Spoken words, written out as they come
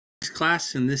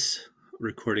Class, in this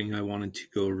recording, I wanted to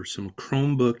go over some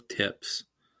Chromebook tips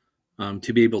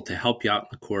to be able to help you out in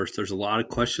the course. There's a lot of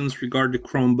questions regarding to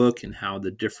Chromebook and how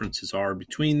the differences are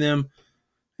between them,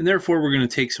 and therefore we're going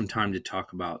to take some time to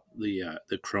talk about the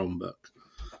Chromebook.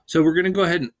 So we're going to go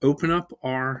ahead and open up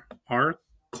our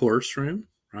course room,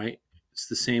 right? It's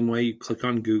the same way. You click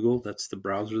on Google. That's the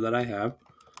browser that I have.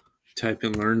 Type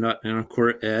in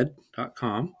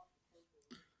learn.anacorted.com,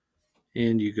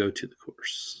 and you go to the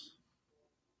course.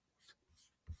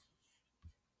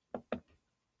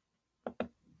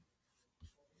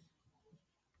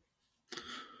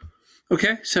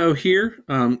 Okay, so here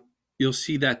you'll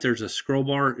see that there's a scroll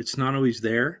bar. It's not always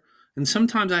there. And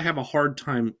sometimes I have a hard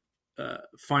time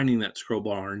finding that scroll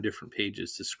bar in different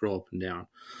pages to scroll up and down.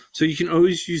 So you can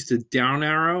always use the down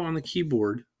arrow on the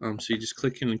keyboard. So you just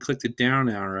click in and click the down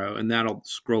arrow, and that'll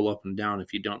scroll up and down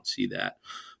if you don't see that.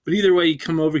 But either way, you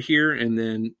come over here, and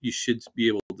then you should be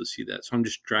able to see that. So I'm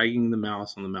just dragging the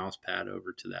mouse on the mouse pad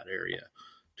over to that area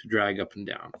to drag up and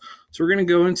down. So we're going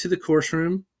to go into the course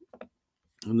room.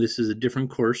 And this is a different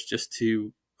course just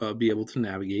to be able to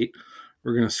navigate.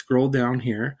 We're going to scroll down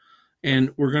here,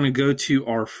 and we're going to go to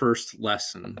our first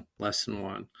lesson, lesson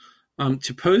 1.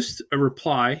 To post a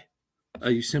reply,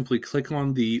 you simply click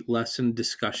on the lesson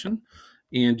discussion,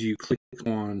 and you click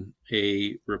on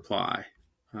a reply.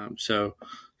 So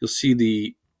you'll see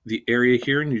the area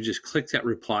here, and you just click that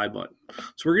reply button.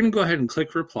 So we're going to go ahead and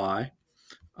click reply.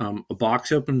 A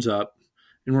box opens up,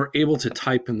 and we're able to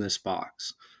type in this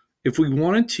box. If we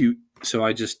wanted to, so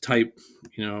I just type,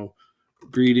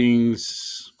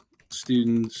 greetings,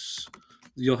 students.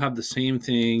 You'll have the same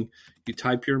thing. You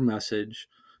type your message.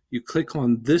 You click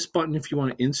on this button if you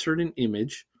want to insert an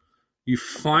image. You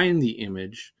find the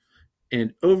image.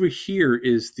 And over here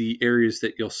is the areas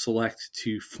that you'll select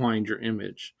to find your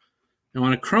image. Now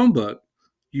on a Chromebook,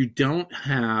 you don't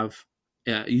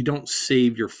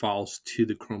save your files to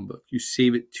the Chromebook. You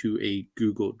save it to a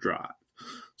Google Drive.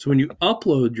 So when you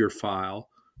upload your file,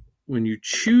 when you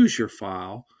choose your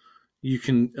file, you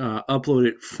can upload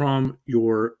it from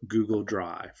your Google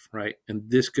Drive, right? And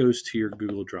this goes to your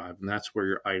Google Drive, and that's where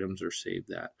your items are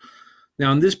saved at.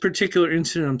 Now, in this particular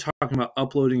incident, I'm talking about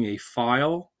uploading a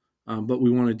file, but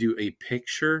we want to do a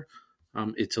picture.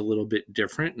 It's a little bit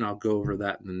different, and I'll go over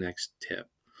that in the next tip.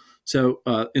 So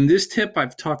in this tip,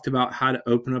 I've talked about how to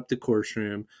open up the course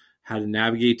room, how to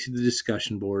navigate to the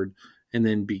discussion board, and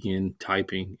then begin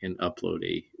typing and upload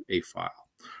a file.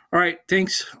 All right,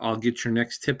 thanks. I'll get your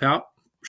next tip out